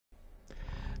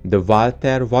The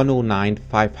Walter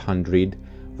 109-500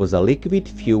 was a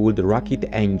liquid-fueled rocket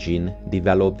engine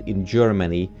developed in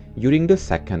Germany during the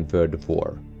Second World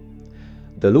War.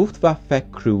 The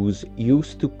Luftwaffe crews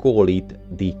used to call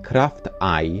it the Kraft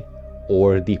Eye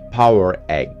or the Power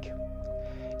Egg.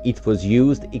 It was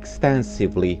used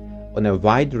extensively on a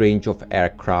wide range of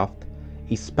aircraft,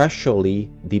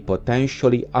 especially the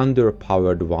potentially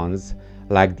underpowered ones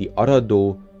like the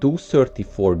Arado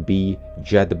 234B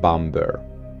jet bomber.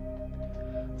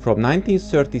 From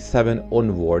 1937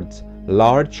 onwards,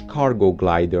 large cargo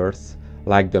gliders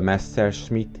like the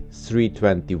Messerschmitt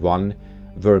 321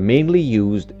 were mainly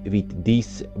used with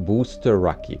this booster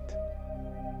rocket.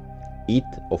 It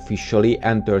officially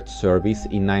entered service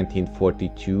in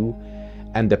 1942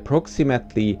 and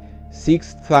approximately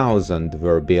 6,000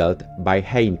 were built by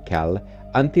Heinkel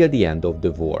until the end of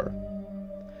the war.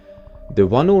 The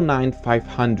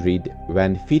 109-500,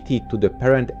 when fitted to the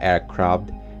parent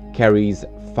aircraft, carries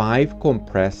 5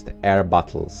 compressed air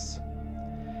bottles.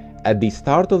 At the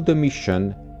start of the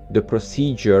mission, the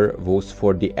procedure was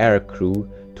for the aircrew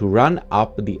to run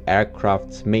up the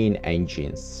aircraft's main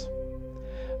engines.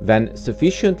 When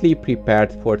sufficiently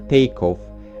prepared for takeoff,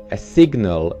 a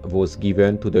signal was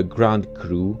given to the ground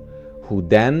crew, who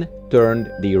then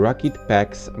turned the rocket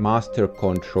pack's master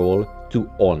control to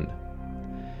on.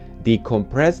 The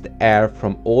compressed air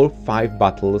from all 5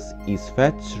 bottles is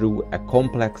fed through a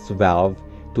complex valve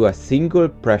to a single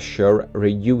pressure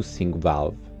reducing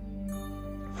valve.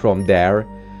 From there,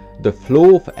 the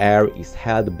flow of air is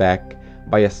held back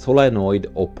by a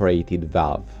solenoid operated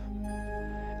valve.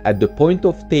 At the point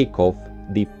of takeoff,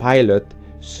 the pilot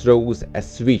throws a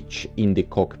switch in the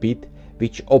cockpit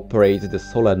which operates the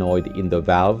solenoid in the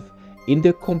valve in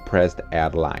the compressed air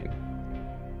line.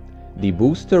 The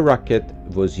booster rocket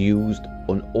was used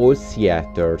on all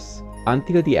theaters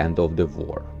until the end of the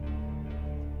war.